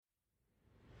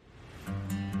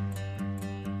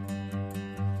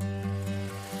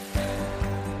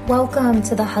Welcome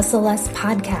to the Hustle Less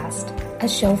podcast, a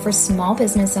show for small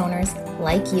business owners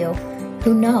like you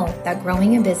who know that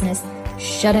growing a business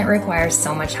shouldn't require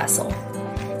so much hustle.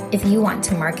 If you want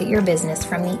to market your business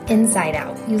from the inside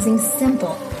out using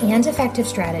simple and effective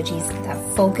strategies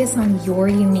that focus on your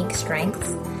unique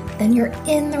strengths, then you're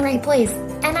in the right place,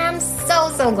 and I'm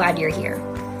so glad you're here.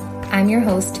 I'm your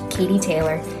host, Katie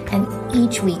Taylor, and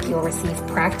each week you'll receive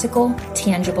practical,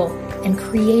 tangible, and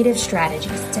creative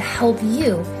strategies to help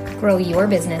you grow your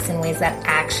business in ways that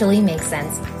actually make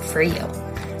sense for you.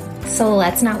 So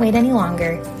let's not wait any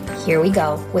longer. Here we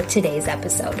go with today's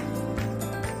episode.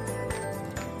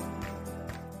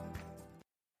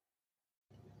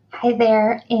 Hi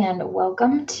there, and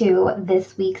welcome to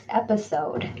this week's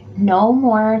episode. No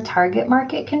more target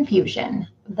market confusion.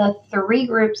 The 3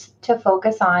 groups to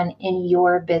focus on in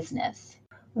your business.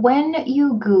 When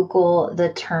you Google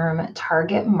the term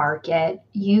target market,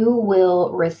 you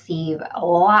will receive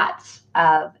lots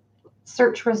of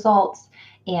search results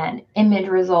and image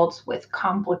results with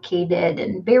complicated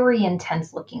and very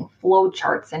intense looking flow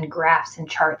charts and graphs and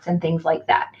charts and things like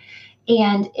that.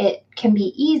 And it can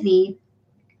be easy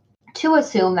to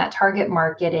assume that target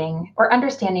marketing or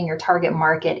understanding your target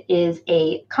market is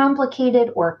a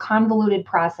complicated or convoluted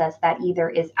process that either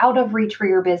is out of reach for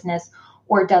your business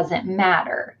or doesn't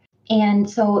matter. And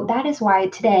so that is why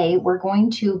today we're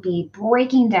going to be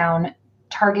breaking down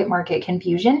target market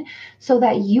confusion so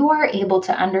that you are able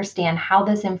to understand how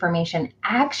this information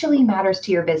actually matters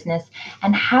to your business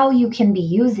and how you can be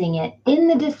using it in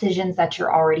the decisions that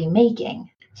you're already making.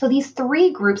 So these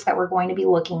 3 groups that we're going to be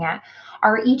looking at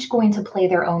are each going to play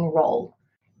their own role.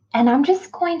 And I'm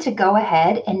just going to go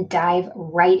ahead and dive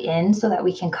right in so that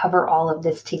we can cover all of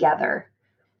this together.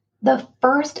 The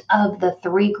first of the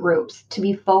 3 groups to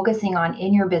be focusing on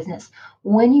in your business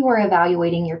when you are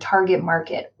evaluating your target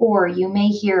market, or you may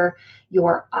hear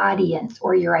your audience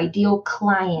or your ideal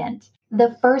client,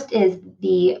 the first is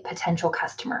the potential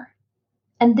customer.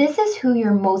 And this is who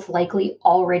you're most likely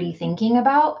already thinking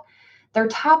about. They're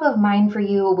top of mind for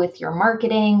you with your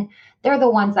marketing. They're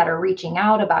the ones that are reaching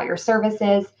out about your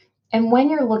services. And when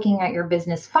you're looking at your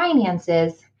business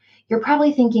finances, you're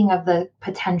probably thinking of the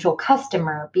potential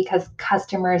customer because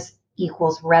customers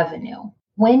equals revenue.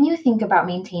 When you think about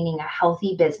maintaining a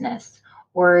healthy business,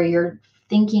 or you're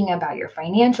thinking about your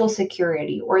financial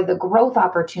security or the growth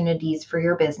opportunities for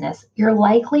your business, you're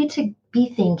likely to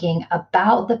be thinking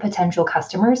about the potential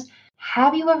customers.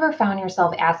 Have you ever found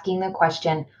yourself asking the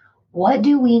question, what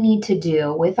do we need to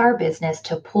do with our business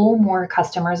to pull more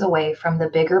customers away from the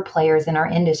bigger players in our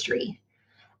industry?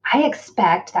 I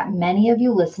expect that many of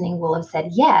you listening will have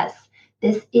said, yes,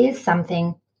 this is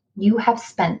something you have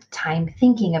spent time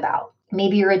thinking about.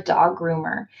 Maybe you're a dog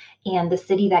groomer and the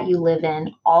city that you live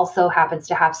in also happens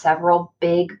to have several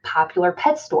big popular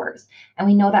pet stores. And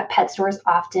we know that pet stores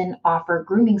often offer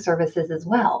grooming services as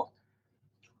well.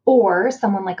 Or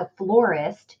someone like a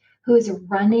florist who is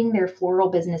running their floral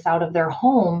business out of their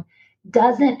home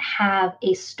doesn't have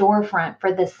a storefront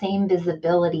for the same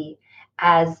visibility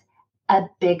as a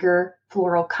bigger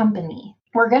floral company.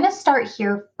 We're going to start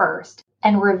here first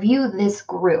and review this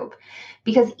group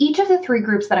because each of the 3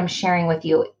 groups that I'm sharing with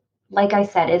you, like I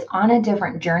said, is on a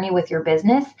different journey with your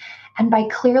business. And by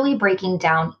clearly breaking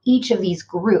down each of these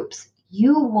groups,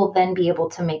 you will then be able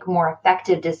to make more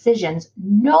effective decisions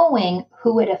knowing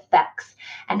who it affects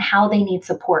and how they need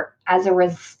support as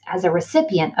a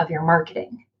recipient of your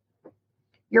marketing.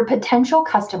 Your potential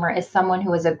customer is someone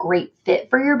who is a great fit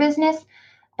for your business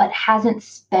but hasn't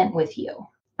spent with you.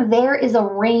 There is a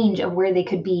range of where they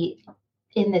could be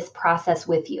in this process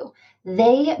with you.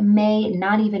 They may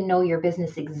not even know your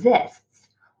business exists,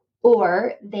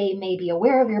 or they may be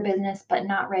aware of your business but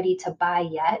not ready to buy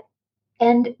yet.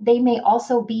 And they may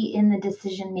also be in the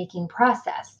decision-making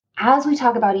process. As we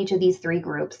talk about each of these 3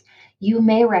 groups, you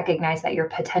may recognize that your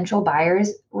potential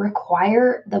buyers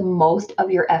require the most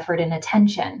of your effort and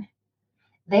attention.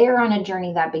 They are on a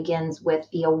journey that begins with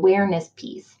the awareness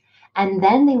piece, and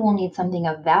then they will need something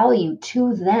of value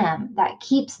to them that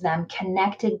keeps them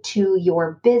connected to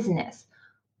your business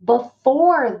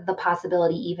before the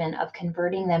possibility even of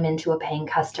converting them into a paying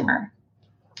customer.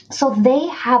 So they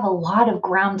have a lot of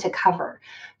ground to cover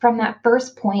from that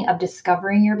first point of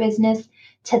discovering your business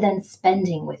to then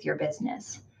spending with your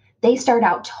business. They start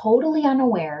out totally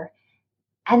unaware.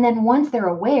 And then once they're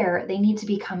aware, they need to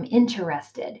become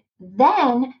interested.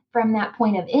 Then from that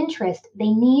point of interest, they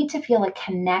need to feel a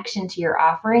connection to your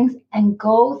offerings and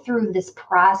go through this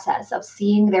process of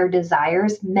seeing their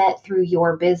desires met through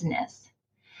your business.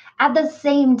 At the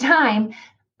same time,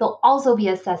 They'll also be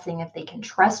assessing if they can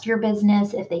trust your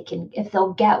business, if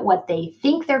they'll get what they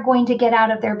think they're going to get out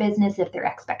of their business, if their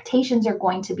expectations are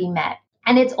going to be met.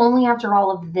 And it's only after all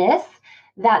of this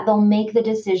that they'll make the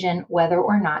decision whether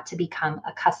or not to become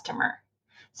a customer.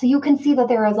 So you can see that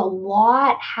there is a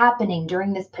lot happening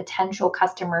during this potential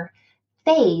customer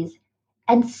phase,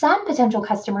 and some potential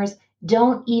customers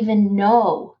don't even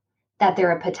know that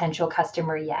they're a potential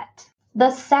customer yet.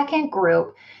 The second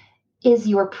group is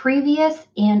your previous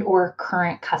and or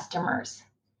current customers.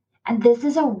 And this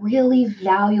is a really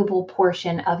valuable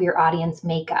portion of your audience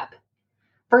makeup.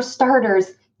 For starters,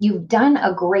 you've done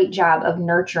a great job of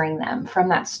nurturing them from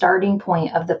that starting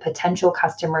point of the potential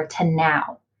customer to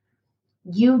now.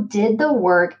 You did the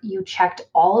work, you checked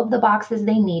all of the boxes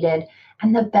they needed,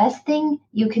 and the best thing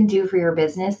you can do for your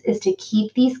business is to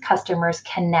keep these customers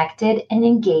connected and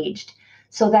engaged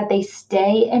so that they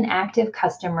stay an active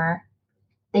customer.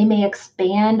 They may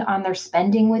expand on their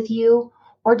spending with you,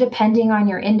 or depending on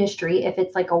your industry, if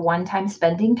it's like a one-time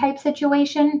spending type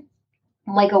situation,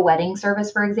 like a wedding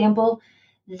service, for example,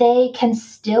 they can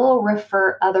still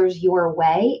refer others your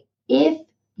way if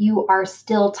you are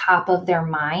still top of their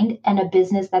mind and a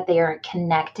business that they are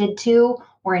connected to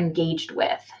or engaged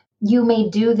with. You may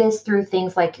do this through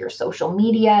things like your social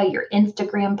media, your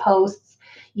Instagram posts.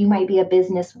 You might be a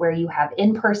business where you have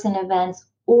in-person events,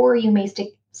 or you may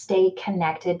stay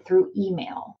connected through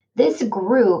email. This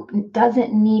group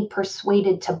doesn't need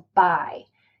persuaded to buy.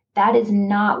 That is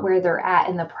not where they're at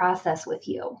in the process with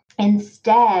you.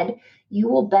 Instead, you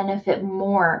will benefit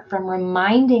more from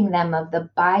reminding them of the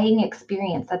buying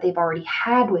experience that they've already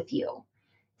had with you,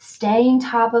 staying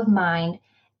top of mind,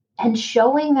 and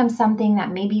showing them something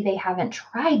that maybe they haven't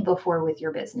tried before with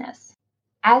your business.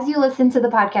 As you listen to the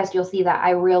podcast, you'll see that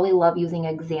I really love using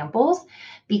examples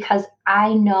because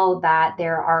I know that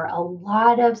there are a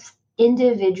lot of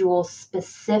individual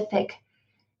specific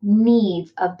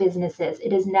needs of businesses.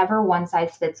 It is never one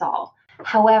size fits all.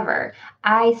 However,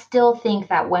 I still think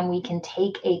that when we can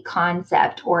take a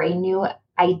concept or a new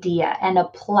idea and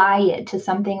apply it to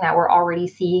something that we're already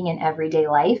seeing in everyday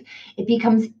life, it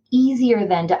becomes easier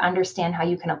then to understand how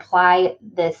you can apply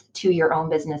this to your own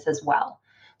business as well.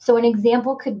 So an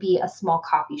example could be a small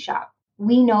coffee shop.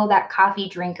 We know that coffee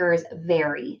drinkers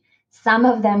vary. Some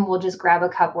of them will just grab a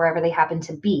cup wherever they happen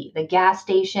to be. The gas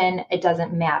station, it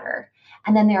doesn't matter.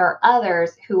 And then there are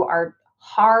others who are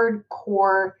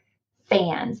hardcore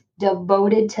fans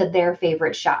devoted to their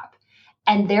favorite shop.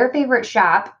 And their favorite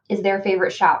shop is their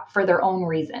favorite shop for their own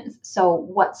reasons. So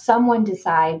what someone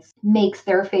decides makes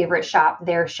their favorite shop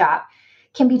their shop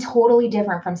can be totally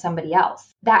different from somebody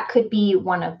else. That could be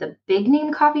one of the big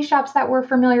name coffee shops that we're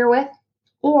familiar with,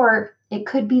 or it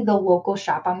could be the local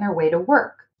shop on their way to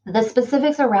work. The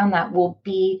specifics around that will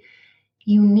be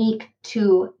unique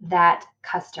to that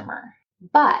customer.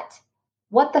 But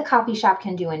what the coffee shop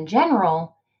can do in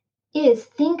general is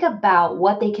think about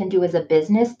what they can do as a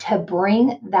business to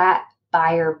bring that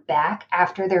buyer back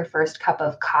after their first cup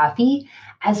of coffee,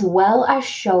 as well as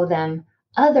show them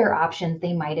other options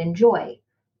they might enjoy,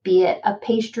 be it a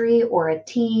pastry or a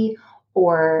tea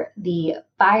or the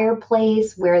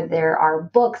fireplace where there are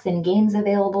books and games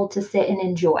available to sit and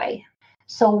enjoy.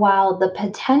 So while the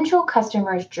potential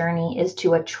customer's journey is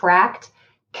to attract,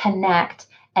 connect,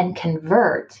 and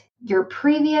convert, your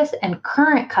previous and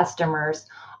current customers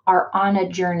are on a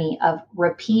journey of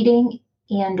repeating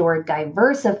and or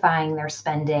diversifying their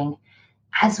spending,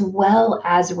 as well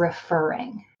as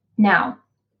referring. Now,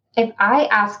 if I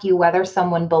ask you whether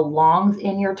someone belongs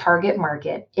in your target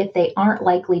market, if they aren't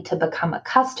likely to become a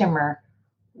customer,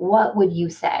 what would you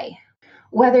say?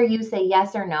 Whether you say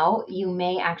yes or no, you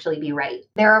may actually be right.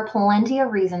 There are plenty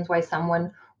of reasons why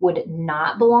someone would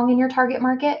not belong in your target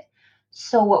market.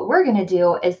 So what we're going to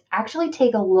do is actually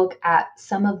take a look at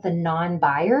some of the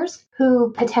non-buyers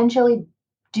who potentially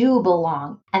do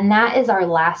belong. And that is our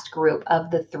last group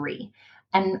of the three.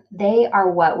 And they are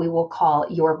what we will call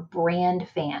your brand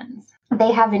fans.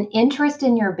 They have an interest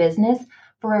in your business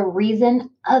for a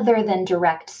reason other than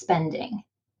direct spending.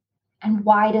 And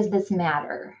why does this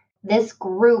matter? This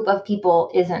group of people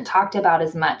isn't talked about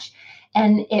as much,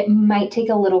 and it might take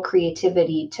a little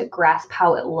creativity to grasp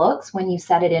how it looks when you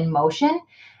set it in motion.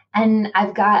 And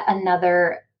I've got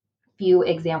another few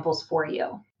examples for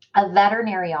you. A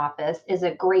veterinary office is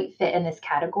a great fit in this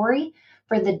category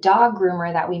for the dog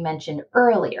groomer that we mentioned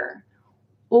earlier.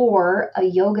 Or a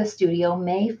yoga studio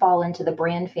may fall into the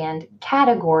brand fan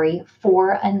category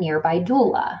for a nearby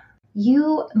doula.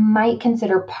 You might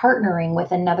consider partnering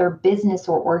with another business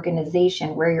or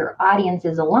organization where your audience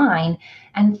is aligned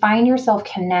and find yourself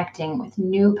connecting with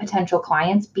new potential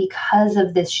clients because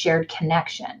of this shared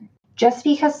connection. Just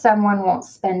because someone won't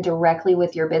spend directly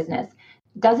with your business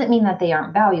doesn't mean that they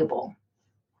aren't valuable.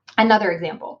 Another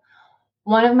example,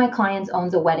 one of my clients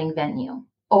owns a wedding venue.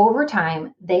 Over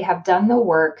time, they have done the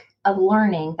work of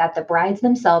learning that the brides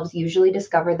themselves usually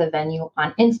discover the venue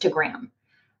on Instagram.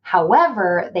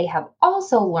 However, they have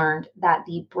also learned that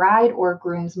the bride or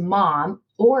groom's mom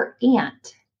or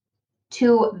aunt,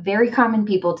 two very common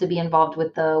people to be involved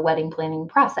with the wedding planning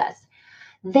process,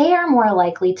 they are more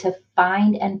likely to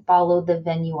find and follow the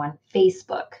venue on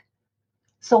Facebook.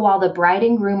 So while the bride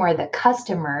and groom are the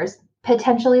customers,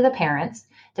 potentially the parents,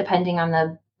 depending on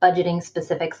the budgeting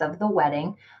specifics of the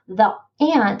wedding, the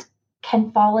aunt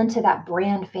can fall into that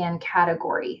brand fan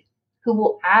category who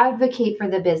will advocate for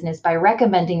the business by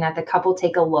recommending that the couple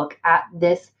take a look at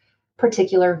this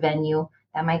particular venue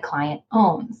that my client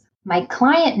owns. My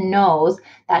client knows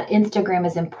that Instagram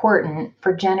is important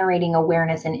for generating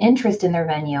awareness and interest in their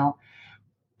venue,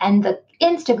 and the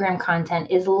Instagram content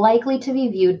is likely to be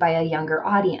viewed by a younger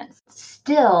audience.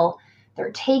 Still, they're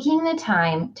taking the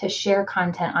time to share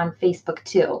content on Facebook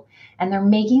too, and they're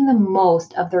making the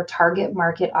most of their target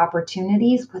market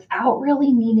opportunities without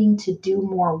really needing to do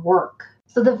more work.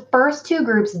 So the first two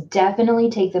groups definitely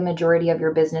take the majority of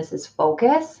your business's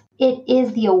focus. It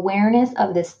is the awareness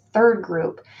of this third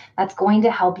group that's going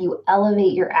to help you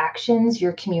elevate your actions,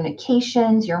 your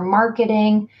communications, your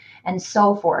marketing, and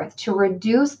so forth to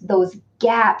reduce those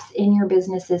gaps in your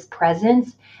business's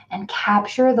presence and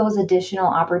capture those additional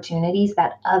opportunities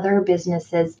that other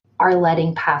businesses are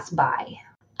letting pass by.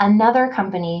 Another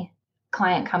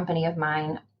client company of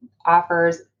mine,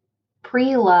 offers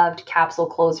pre-loved capsule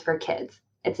clothes for kids.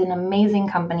 It's an amazing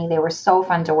company. They were so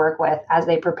fun to work with as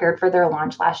they prepared for their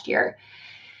launch last year.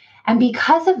 And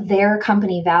because of their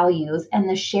company values and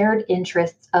the shared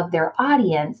interests of their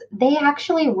audience, they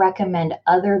actually recommend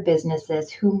other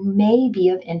businesses who may be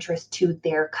of interest to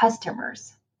their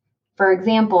customers. For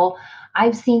example,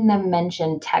 I've seen them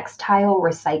mention textile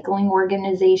recycling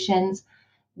organizations.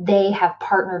 They have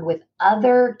partnered with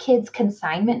other kids'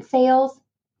 consignment sales,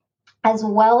 as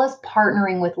well as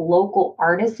partnering with local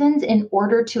artisans in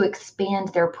order to expand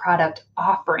their product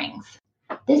offerings.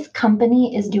 This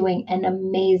company is doing an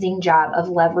amazing job of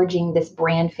leveraging this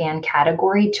brand fan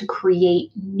category to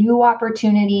create new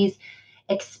opportunities,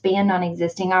 expand on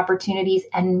existing opportunities,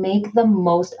 and make the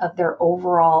most of their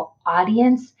overall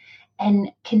audience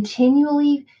and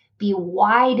continually be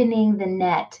widening the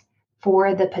net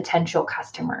for the potential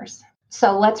customers.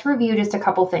 So let's review just a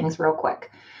couple things real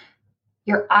quick.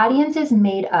 Your audience is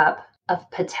made up of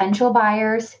potential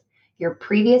buyers, your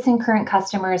previous and current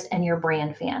customers, and your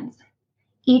brand fans.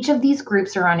 Each of these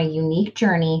groups are on a unique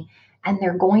journey, and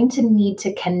they're going to need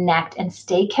to connect and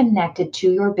stay connected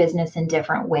to your business in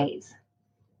different ways.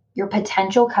 Your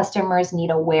potential customers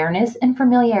need awareness and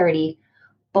familiarity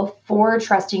before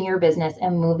trusting your business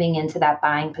and moving into that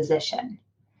buying position.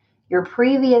 Your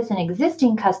previous and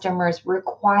existing customers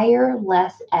require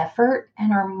less effort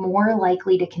and are more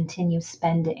likely to continue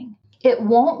spending. It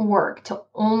won't work to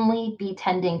only be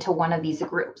tending to one of these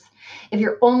groups. If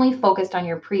you're only focused on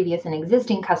your previous and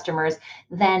existing customers,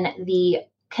 then the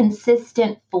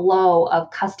consistent flow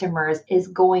of customers is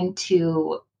going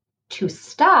to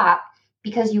stop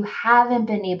because you haven't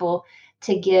been able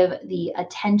to give the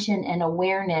attention and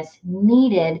awareness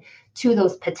needed to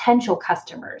those potential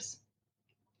customers.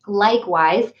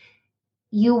 Likewise,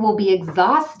 you will be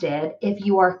exhausted if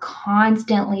you are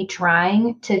constantly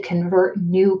trying to convert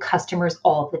new customers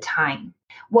all the time.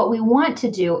 What we want to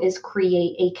do is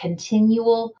create a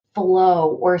continual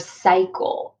flow or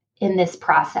cycle in this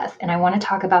process. And I want to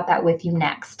talk about that with you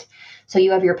next. So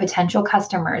you have your potential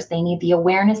customers. They need the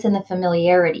awareness and the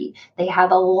familiarity. They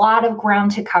have a lot of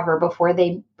ground to cover before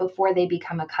they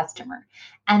become a customer.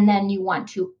 And then you want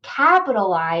to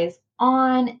capitalize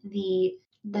on the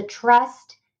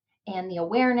trust and the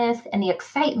awareness and the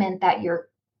excitement that your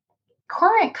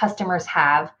current customers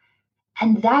have.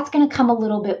 And that's going to come a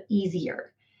little bit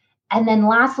easier. And then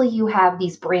lastly, you have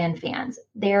these brand fans.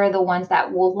 They're the ones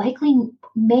that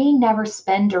may never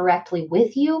spend directly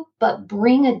with you, but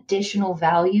bring additional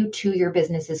value to your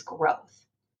business's growth.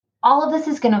 All of this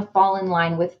is going to fall in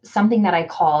line with something that I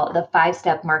call the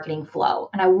 5-step marketing flow.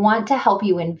 And I want to help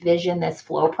you envision this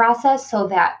flow process so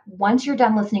that once you're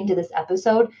done listening to this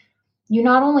episode, you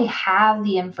not only have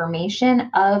the information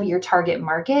of your target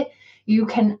market, you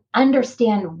can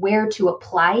understand where to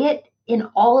apply it in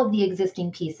all of the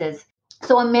existing pieces.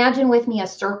 So imagine with me a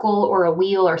circle or a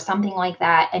wheel or something like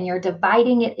that, and you're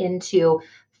dividing it into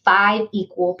 5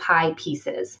 equal pie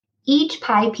pieces. Each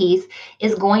pie piece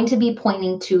is going to be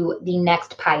pointing to the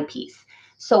next pie piece.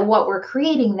 So what we're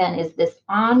creating then is this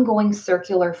ongoing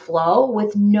circular flow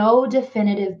with no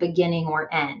definitive beginning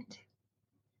or end.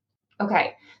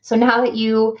 Okay, so now that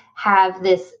you have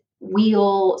this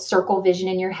wheel circle vision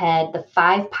in your head, the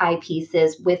 5 pie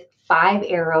pieces with 5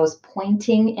 arrows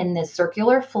pointing in this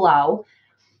circular flow,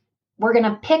 we're going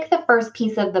to pick the first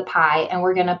piece of the pie and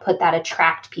we're going to put that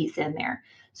attract piece in there.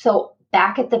 So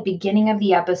back at the beginning of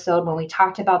the episode, when we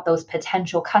talked about those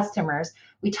potential customers,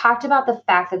 we talked about the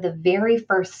fact that the very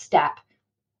first step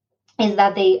is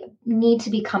that they need to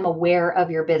become aware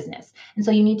of your business. And so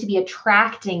you need to be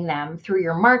attracting them through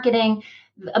your marketing,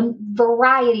 a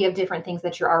variety of different things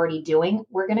that you're already doing.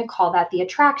 We're going to call that the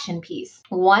attraction piece.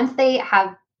 Once they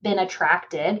have been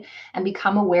attracted and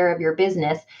become aware of your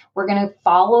business, we're going to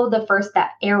follow that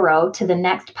arrow to the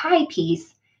next pie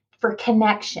piece for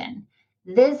connection.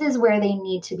 This is where they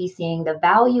need to be seeing the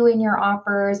value in your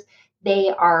offers. They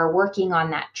are working on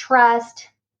that trust,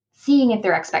 seeing if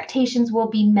their expectations will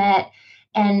be met,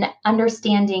 and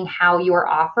understanding how your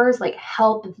offers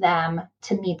help them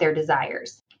to meet their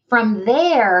desires. From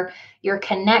there, your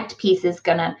connect piece is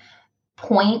going to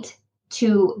point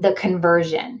to the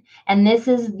conversion. And this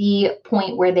is the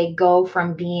point where they go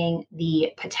from being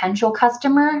the potential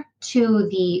customer to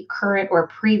the current or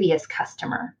previous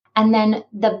customer. And then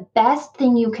the best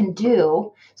thing you can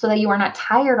do so that you are not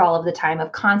tired all of the time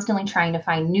of constantly trying to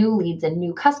find new leads and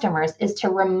new customers is to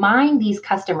remind these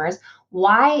customers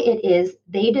why it is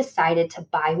they decided to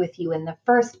buy with you in the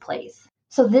first place.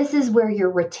 So this is where you're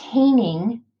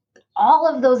retaining all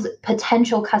of those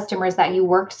potential customers that you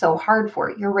worked so hard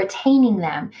for. You're retaining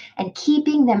them and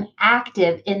keeping them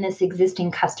active in this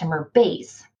existing customer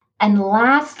base. And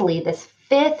lastly, this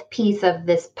 5th piece of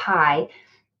this pie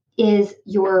is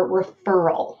your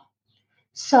referral.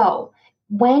 So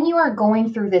when you are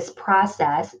going through this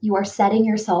process, you are setting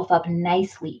yourself up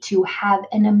nicely to have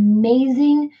an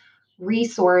amazing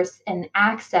resource and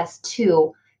access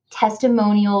to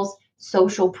testimonials,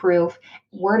 social proof,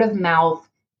 word of mouth.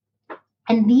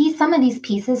 And some of these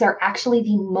pieces are actually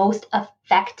the most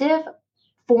effective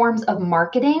forms of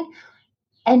marketing.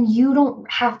 And you don't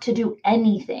have to do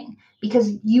anything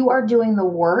because you are doing the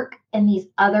work in these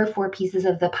other 4 pieces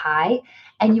of the pie,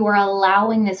 and you are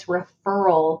allowing this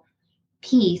referral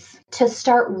piece to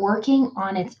start working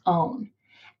on its own.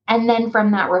 And then from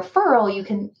that referral,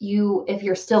 if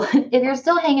you're still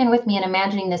hanging with me and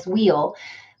imagining this wheel,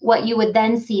 what you would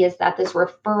then see is that this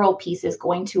referral piece is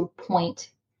going to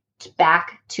point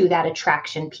back to that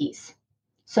attraction piece.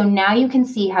 So now you can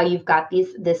see how you've got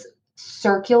this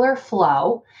circular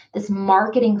flow, this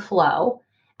marketing flow,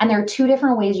 and there are 2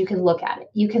 different ways you can look at it.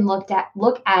 You can look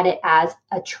at it as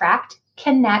attract,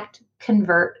 connect,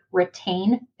 convert,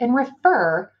 retain, and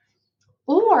refer,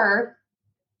 or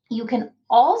you can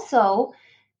also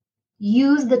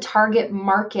use the target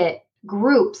market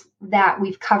groups that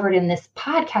we've covered in this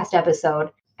podcast episode.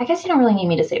 I guess you don't really need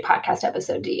me to say podcast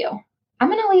episode, do you? I'm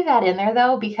going to leave that in there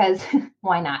though, because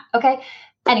why not? Okay.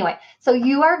 Anyway, so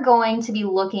you are going to be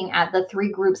looking at the 3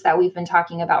 groups that we've been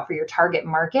talking about for your target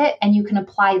market, and you can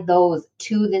apply those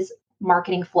to this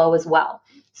marketing flow as well.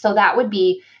 So that would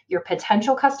be your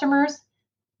potential customers,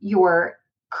 your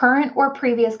current or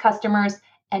previous customers,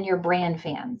 and your brand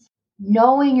fans.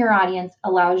 Knowing your audience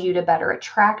allows you to better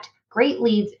attract great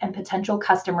leads and potential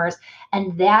customers,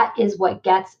 and that is what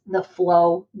gets the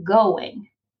flow going.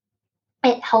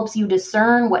 It helps you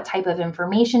discern what type of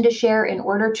information to share in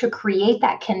order to create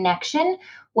that connection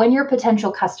when your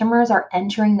potential customers are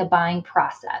entering the buying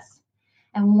process.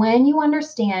 And when you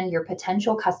understand your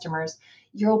potential customers,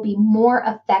 you'll be more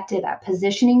effective at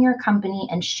positioning your company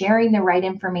and sharing the right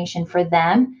information for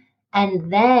them.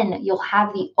 And then you'll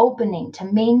have the opening to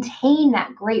maintain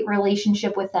that great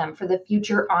relationship with them for the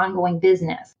future ongoing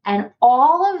business. And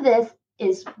all of this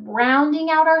is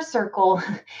rounding out our circle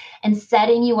and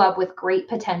setting you up with great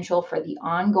potential for the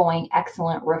ongoing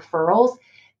excellent referrals,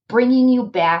 bringing you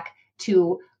back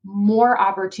to more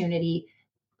opportunity,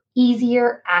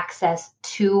 easier access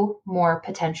to more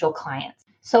potential clients.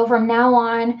 So from now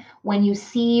on, when you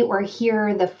see or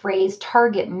hear the phrase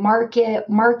target market,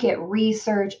 market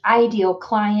research, ideal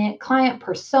client, client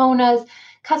personas,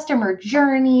 customer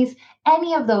journeys,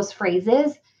 any of those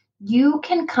phrases, you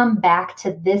can come back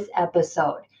to this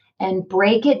episode and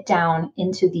break it down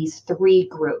into these 3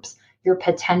 groups: your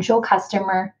potential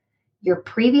customer, your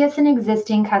previous and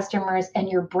existing customers, and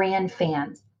your brand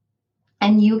fans.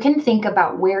 And you can think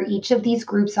about where each of these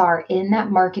groups are in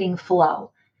that marketing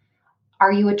flow.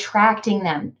 Are you attracting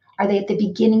them? Are they at the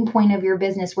beginning point of your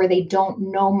business where they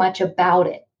don't know much about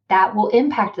it? That will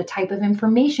impact the type of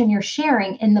information you're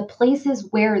sharing in the places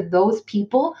where those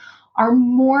people are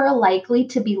more likely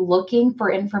to be looking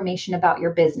for information about your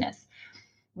business.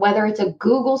 Whether it's a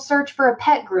Google search for a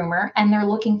pet groomer and they're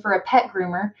looking for a pet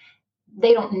groomer,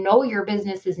 they don't know your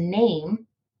business's name.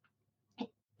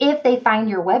 If they find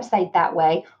your website that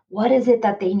way, what is it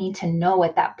that they need to know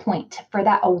at that point for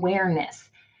that awareness?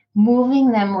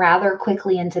 Moving them rather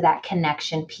quickly into that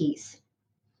connection piece.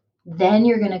 Then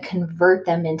you're going to convert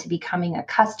them into becoming a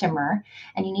customer.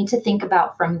 And you need to think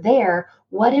about from there,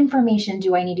 what information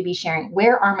do I need to be sharing?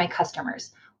 Where are my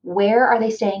customers? Where are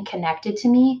they staying connected to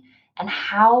me? And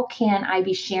how can I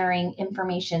be sharing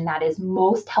information that is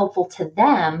most helpful to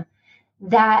them,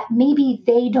 that maybe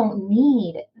they don't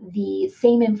need the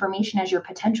same information as your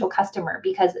potential customer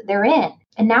because they're in.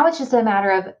 And now it's just a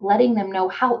matter of letting them know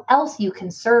how else you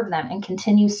can serve them and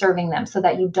continue serving them so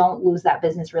that you don't lose that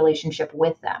business relationship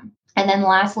with them. And then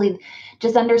lastly,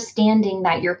 just understanding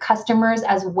that your customers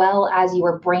as well as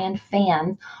your brand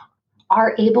fans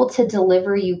are able to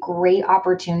deliver you great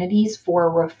opportunities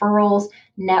for referrals,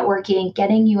 networking,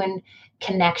 getting you in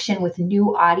connection with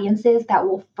new audiences that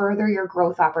will further your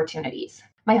growth opportunities.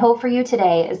 My hope for you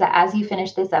today is that as you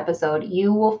finish this episode,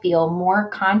 you will feel more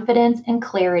confidence and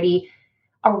clarity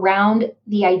around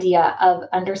the idea of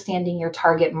understanding your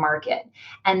target market,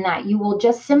 and that you will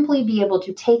just simply be able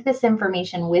to take this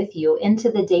information with you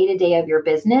into the day-to-day of your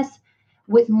business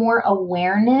with more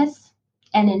awareness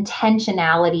and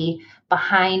intentionality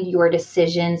behind your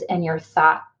decisions and your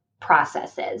thought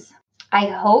processes. I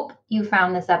hope you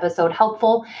found this episode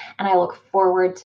helpful, and I look forward